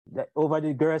over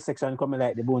the girls section coming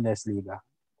like the Bundesliga.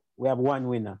 We have one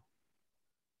winner,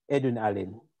 Edwin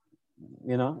Allen.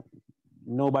 You know,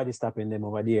 nobody stopping them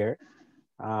over there.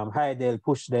 Heidel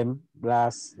pushed them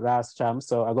last champ,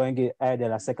 so I'm going to give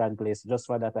Heidel a second place just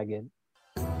for that again.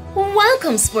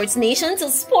 Welcome, Sports Nation, to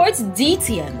Sports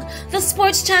DTM, the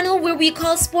sports channel where we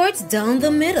call sports down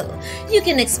the middle. You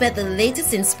can expect the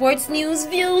latest in sports news,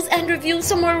 views, and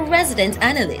reviews from our resident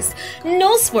analysts.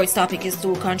 No sports topic is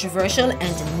too controversial,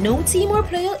 and no team or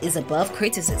player is above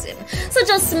criticism. So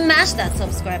just smash that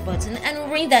subscribe button and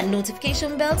ring that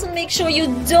notification bell to make sure you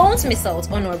don't miss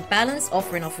out on our balanced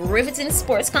offering of riveting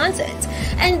sports content.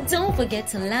 And don't forget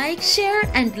to like, share,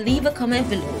 and leave a comment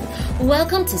below.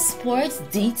 Welcome to Sports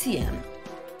DTM.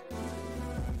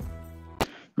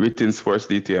 Greetings, Sports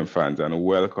DTM fans, and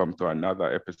welcome to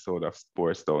another episode of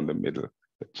Sports Down the Middle,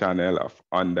 the channel of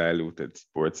undiluted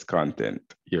sports content.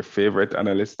 Your favorite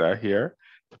analysts are here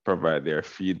to provide their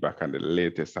feedback on the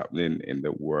latest happening in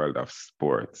the world of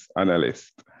sports.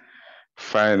 Analysts,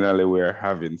 finally, we're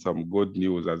having some good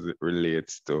news as it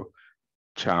relates to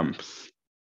champs.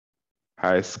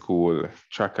 High school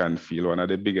track and field, one of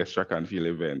the biggest track and field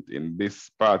events in this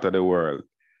part of the world,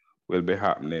 will be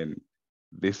happening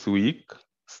this week,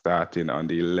 starting on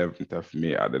the 11th of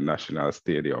May at the National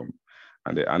Stadium.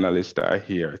 And the analysts are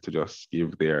here to just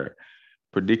give their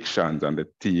predictions on the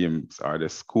teams or the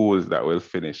schools that will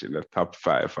finish in the top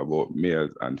 5 for both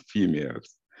males and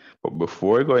females. But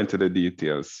before we go into the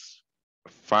details,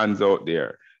 fans out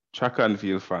there, track and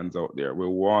field fans out there, we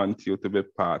want you to be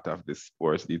part of the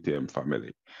Sports DTM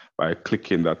family by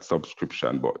clicking that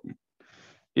subscription button.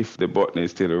 If the button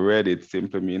is still red, it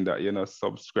simply means that you're not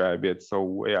subscribed yet, so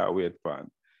wait, fan.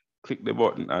 Click the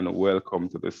button and welcome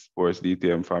to the Sports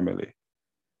DTM family.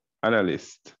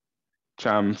 Analyst,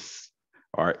 champs,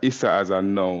 or ISSA has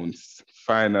announced,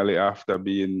 finally after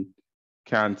being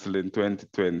cancelled in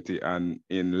 2020 and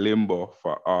in limbo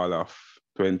for all of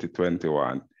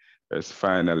 2021, there's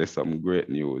finally some great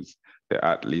news. The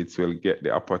athletes will get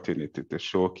the opportunity to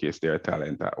showcase their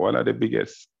talent at one of the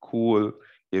biggest school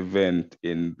event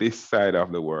in this side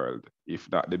of the world,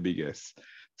 if not the biggest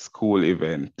school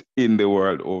event in the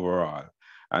world overall.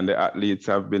 And the athletes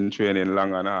have been training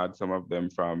long and hard, some of them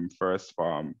from first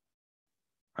form,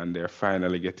 and they're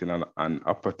finally getting an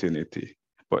opportunity.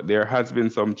 But there has been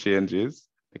some changes.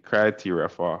 The criteria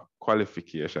for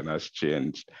qualification has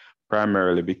changed,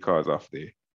 primarily because of the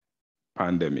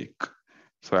pandemic.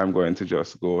 So I'm going to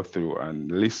just go through and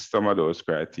list some of those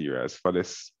criteria. For the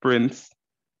sprints,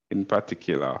 in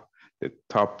particular, the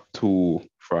top 2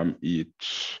 from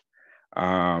each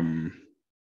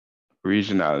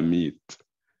regional meet,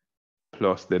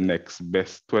 plus the next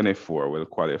best 24 will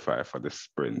qualify for the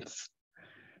sprints.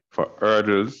 For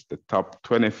hurdles, the top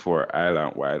 24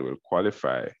 island-wide will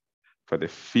qualify. For the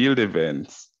field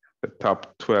events, the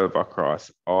top 12 across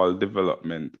all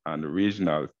development and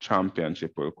regional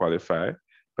championship will qualify.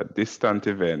 For distant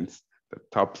events, the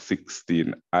top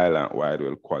 16 island-wide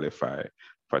will qualify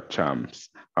for champs.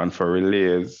 And for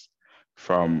relays,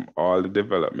 from all the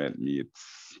development meets,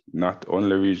 not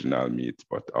only regional meets,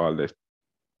 but all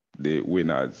the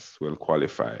winners will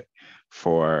qualify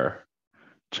for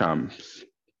champs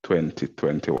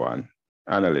 2021.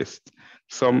 Analysts,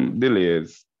 some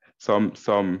delays, some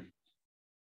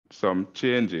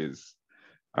changes,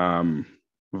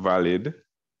 valid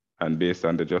and based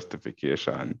on the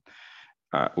justification.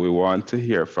 We want to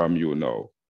hear from you now.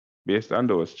 Based on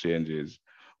those changes,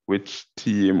 which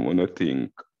team you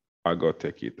think are going to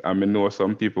take it? I mean, know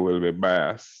some people will be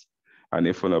biased, and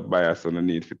if you're not biased, you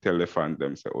need to tell the fans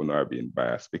them say you are being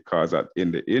biased, because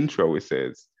in the intro it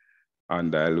says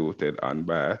undiluted,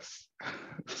 unbiased.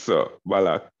 So,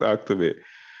 Balak, talk to me.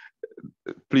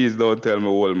 Please don't tell me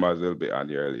Wolmers will be on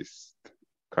your list,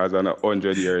 because I'm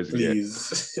 100 years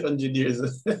Please, 100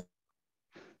 years.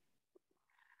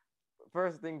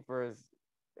 First thing first,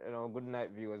 good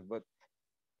night, viewers. But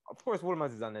of course,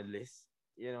 Wolmers is on the list,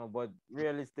 but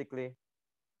realistically,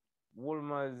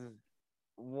 Wolmers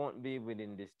won't be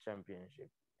within this championship,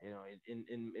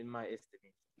 in my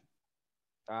estimate.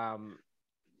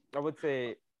 I would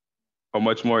say. How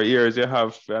much more years you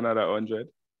have for another 100?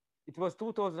 It was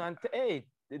 2008.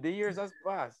 The years has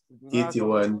passed.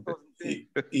 81.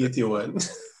 81.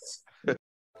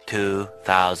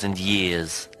 2,000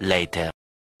 years later.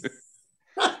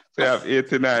 So you have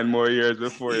 89 more years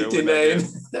before you 89.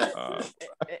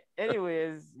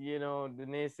 Anyways, the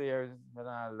naysayers and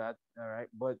all that. All right,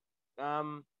 but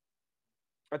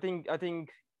I think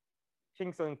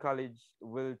Kingston College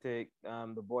will take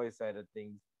the boys' side of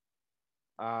things.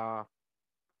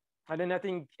 And then I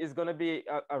think it's gonna be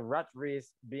a rat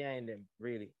race behind them,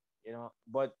 really.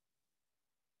 But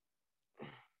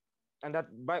and that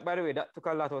by the way, that took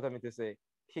a lot out of me to say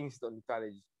Kingston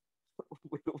College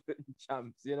will win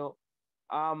champs.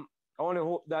 I only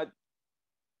hope that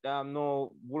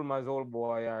no Bulma's old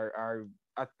boy are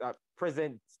at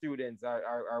present students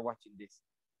are watching this.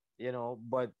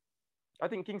 But I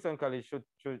think Kingston College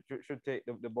should take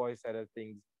the boys side of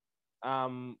things.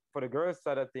 For the girls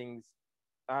side of things,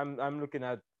 I'm looking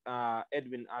at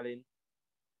Edwin Allen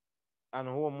and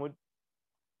Homewood,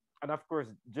 and of course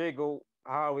Jago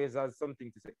always has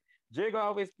something to say. Jago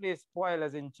always plays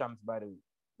spoilers in champs, by the way.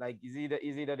 Like is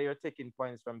either they're taking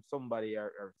points from somebody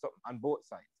or something on both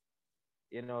sides.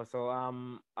 So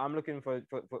I'm looking for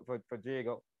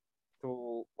Jago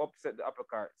to upset the apple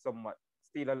cart somewhat,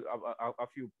 steal a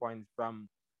few points from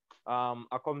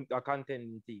a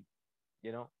contending team.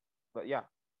 But yeah.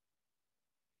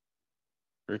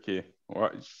 Ricky,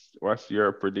 what's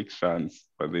your predictions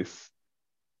for this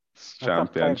Top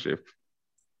five. championship?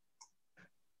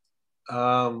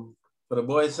 For the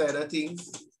boys' side of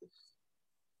things,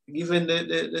 given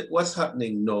the what's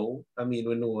happening now, I mean,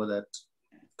 we know that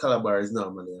Calabar is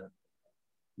normally a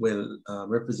well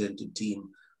represented team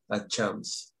at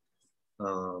champs.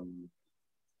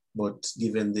 But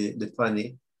given the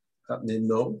funny happening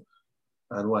now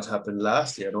and what happened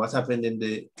last year and what happened in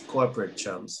the corporate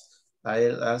champs,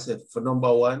 I said for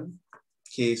number one,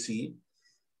 KC,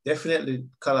 definitely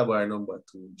Calabar number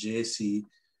two, JC,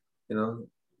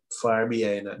 far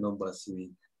behind at number three.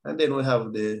 And then we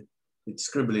have it's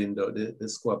scribbling the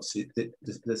squads,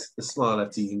 the smaller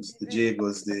teams, the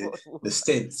Jagos, the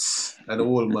Stents, and the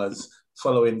Wolmers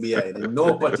following behind in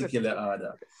no particular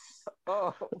order.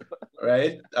 Oh.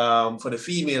 Right? For the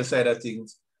female side of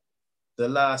things, the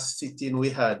last sitting we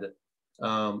had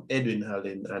Edwin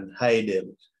Hallin and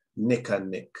Heidel neck and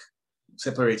neck,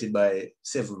 separated by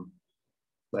 7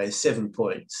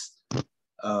 points.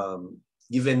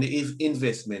 Given the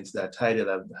investments that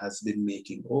Heidel has been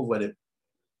making over the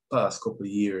past couple of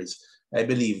years, I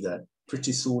believe that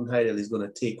pretty soon Heidel is going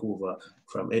to take over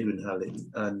from Edwin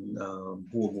Hallin and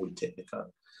Homewood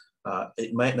Technical.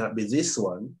 It might not be this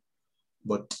one,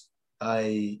 but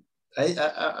I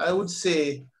would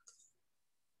say,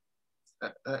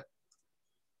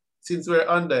 since we're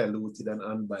undiluted and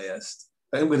unbiased,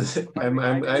 I'm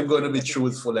going to be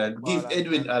truthful and give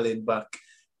Edwin Allen back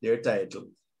their title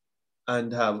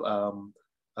and have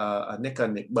a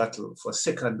neck-and-neck battle for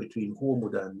second between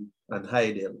Homewood and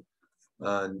Heidel,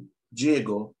 and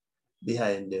Jago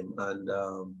behind them, and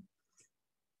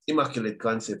Immaculate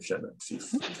Conception at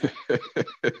fifth.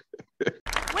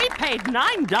 We paid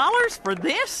 $9 for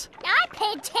this? I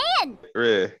paid 10.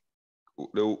 Ray,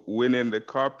 winning the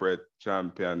corporate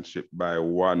championship by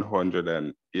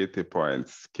 180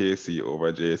 points, KC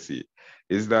over JC.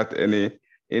 Is that any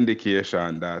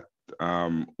indication that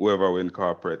whoever win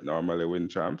corporate normally win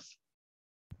champs?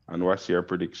 And what's your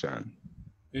prediction?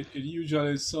 It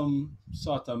usually is some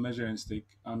sort of measuring stick,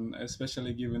 and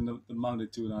especially given the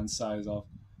magnitude and size of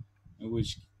in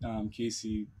which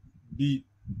KC beat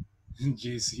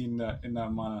JC in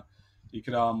that manner, you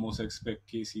could almost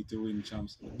expect KC to win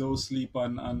champs. Those sleep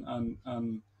on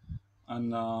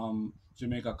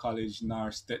Jamaica College,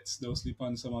 Stets, those sleep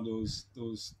on some of those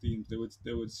teams.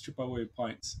 They would strip away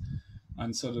points,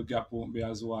 and so the gap won't be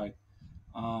as wide.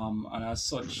 And as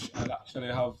such, I'll actually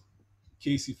have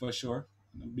KC for sure,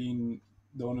 being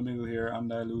down the middle here,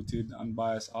 undiluted,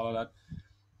 unbiased, all of that.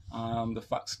 The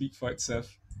facts speak for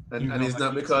itself. And it's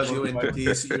not because you went to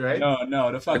KC, right?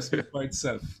 No, the facts speak for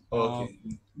itself. Okay.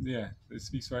 Yeah, it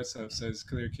speaks for itself. So it's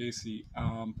clear KC,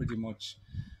 pretty much.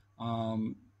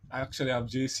 I actually have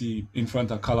JC in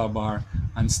front of Calabar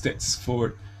and Stets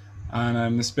forward. And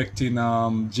I'm expecting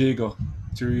Jago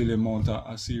to really mount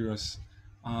a serious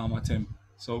attempt.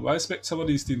 So I expect some of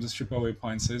these teams to strip away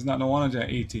points. So it's not no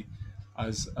 180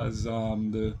 as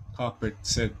the corporate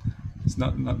said. It's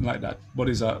not like that. But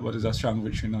it's a strong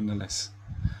victory nonetheless.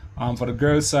 For the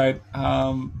girls' side,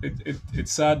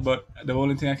 it's sad, but the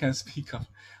only thing I can speak of,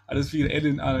 I just feel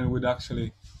Edwin Allen would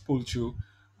actually pull through,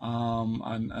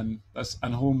 and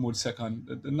Homewood second.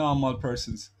 The normal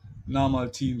persons, normal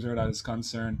teams where that is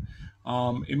concerned.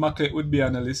 Immaculate would be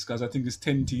on the list because I think there's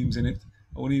 10 teams in it.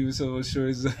 I won't even so sure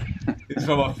it's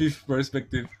from a fifth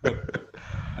perspective, but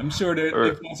I'm sure they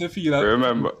also feel like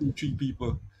remember 3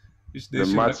 people. The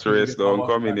match race don't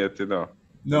come in yet, No.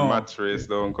 The match race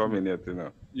don't come in yet,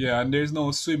 Yeah, and there's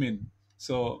no swimming,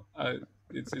 so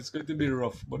it's going to be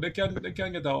rough. But they can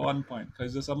get that 1 point because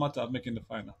it's just a matter of making the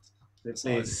finals. They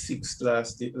played 6th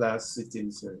last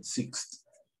sitting, sir. 6th.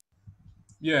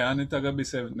 Yeah, and it's gonna be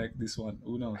 7th like this one.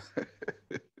 Who knows?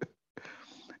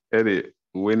 Eddie,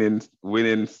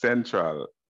 winning Central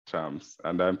champs,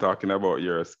 and I'm talking about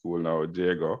your school now,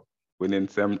 Diego, winning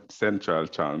Central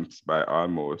champs by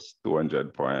almost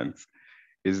 200 points.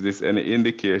 Is this any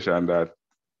indication that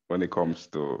when it comes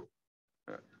to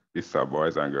ISSA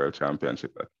Boys and Girls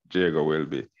Championship, that Diego will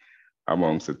be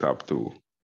amongst the top two?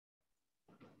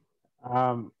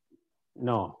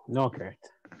 No, Kurt.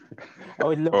 I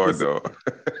would love Oh, to no.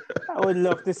 I would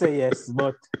love to say yes,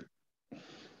 but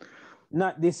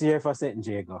not this year for St.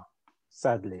 Diego,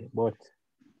 sadly. But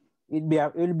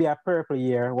it'll be a purple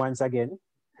year once again.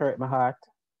 Hurt my heart,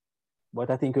 but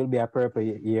I think it'll be a purple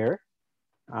year.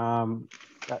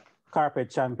 Carpet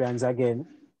champions again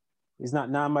is not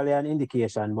normally an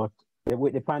indication, but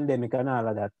with the pandemic and all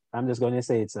of that, I'm just going to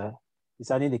say it's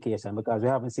an indication because we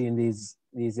haven't seen these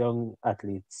young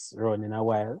athletes run in a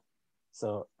while.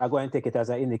 So I'm going to take it as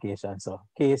an indication. So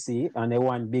KC, and they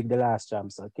won big the last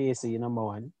champ. So KC number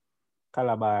 1,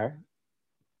 Calabar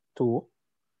 2,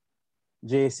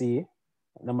 JC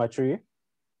number 3,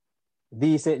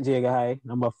 the St. Diego High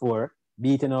number 4,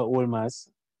 beating out Wolmer's.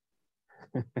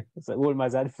 So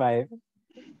Wolmer's at 5.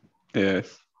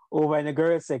 Yes. Over in the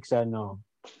girls section now.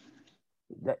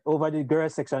 Over the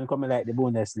girls section coming like the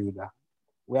Bundesliga.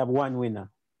 We have one winner,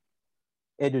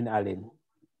 Edwin Allen.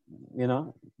 You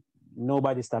know,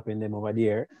 nobody stopping them over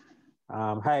there.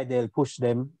 Heidel pushed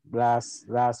them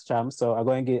last champ, so I'm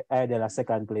going to give Heidel a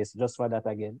second place just for that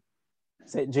again.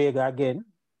 St. Diego again,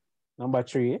 number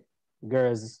 3.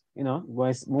 Girls,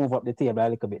 going to move up the table a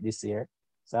little bit this year.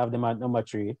 So I have them at number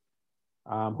 3.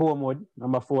 Homewood,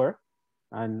 number 4.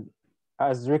 And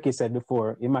as Ricky said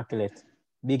before, Immaculate.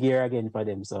 Big year again for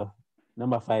them. So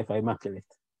number 5 for Immaculate.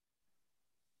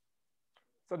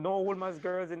 So no Wolmer's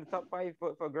girls in the top 5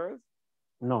 for girls?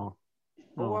 No.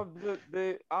 Who have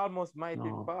the almost mighty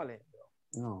fallen?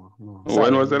 No.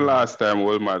 When was the last time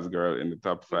Wolmer's girl in the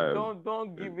top 5?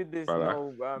 Don't give me this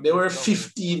no. They were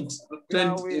 15th,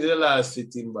 20 in the last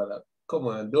 15, Balak. Come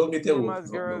on, don't get your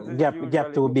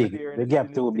gap too big. The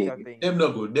gap too big. Them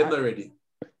not good. Them not ready.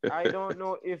 I don't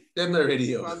know if them not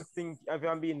ready. If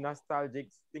I'm being nostalgic,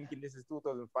 thinking this is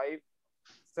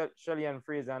 2005, Shelley and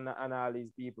Fraser and all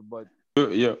these people, but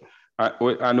yeah.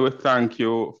 And we thank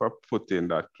you for putting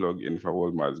that plug in for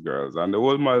Wolmer's girls. And the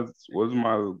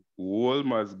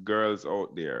Wolmer's girls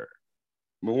out there,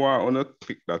 we want to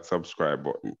click that subscribe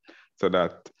button so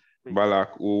that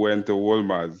Balak, who went to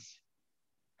Wolmer's,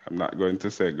 I'm not going to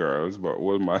say girls, but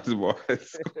Wolmer's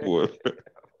boys school,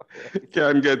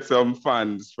 can get some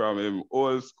funds from him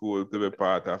old school to be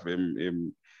part of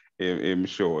him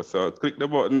show. So click the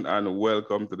button and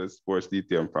welcome to the Sports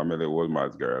DTM family,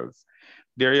 Wolmer's girls.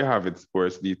 There you have it,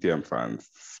 Sports DTM fans.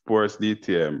 Sports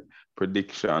DTM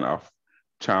prediction of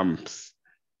Champs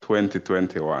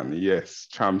 2021. Yes,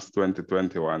 Champs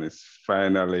 2021 is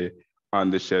finally on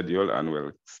the schedule and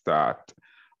will start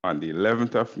on the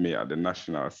 11th of May at the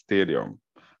National Stadium.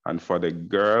 And for the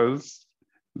girls,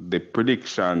 the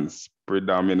predictions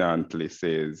predominantly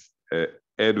says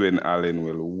Edwin Allen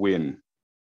will win.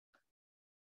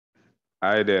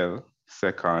 Idel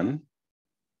 2nd,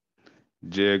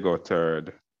 Diego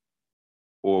 3rd,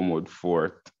 Ormwood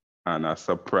 4th, and a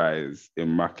surprise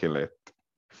Immaculate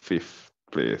 5th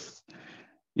place,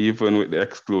 even with the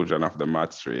exclusion of the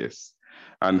match race.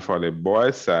 And for the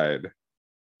boys' side,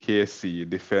 KC,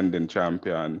 defending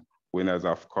champion, winners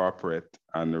of corporate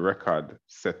and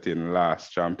record-setting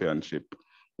last championship,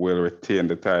 will retain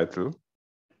the title.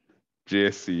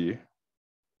 JC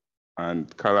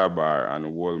and Calabar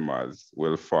and Wolmer's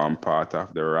will form part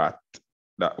of the rat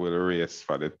that will race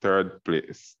for the 3rd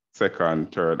place, 2nd,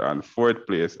 3rd, and 4th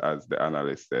place, as the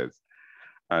analyst says.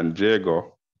 And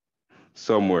Diego,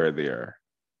 somewhere there.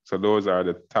 So those are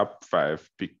the top 5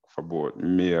 picks for both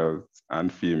males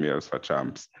and females for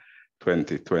Champs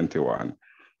 2021.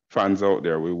 Fans out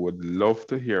there, we would love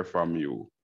to hear from you.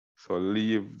 So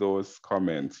leave those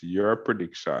comments, your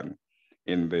prediction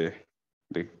in the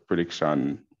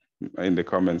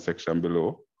comment section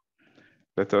below.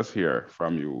 Let us hear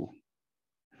from you.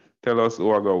 Tell us who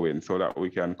are going so that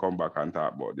we can come back and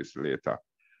talk about this later.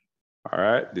 All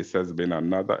right, this has been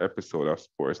another episode of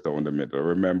Sports Down the Middle.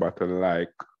 Remember to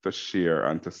like, to share,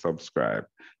 and to subscribe.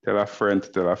 Tell a friend, to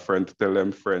tell a friend, to tell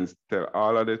them friends, tell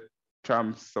all of the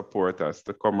Champs supporters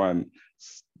to come and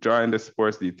join the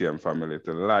Sports DTM family,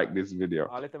 to like this video,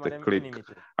 to click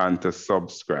and to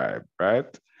subscribe,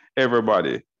 right?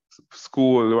 Everybody,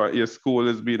 your school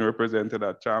is being represented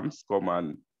at Champs, come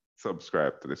and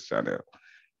subscribe to this channel.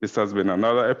 This has been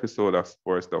another episode of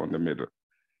Sports Down the Middle.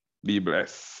 Be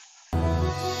blessed.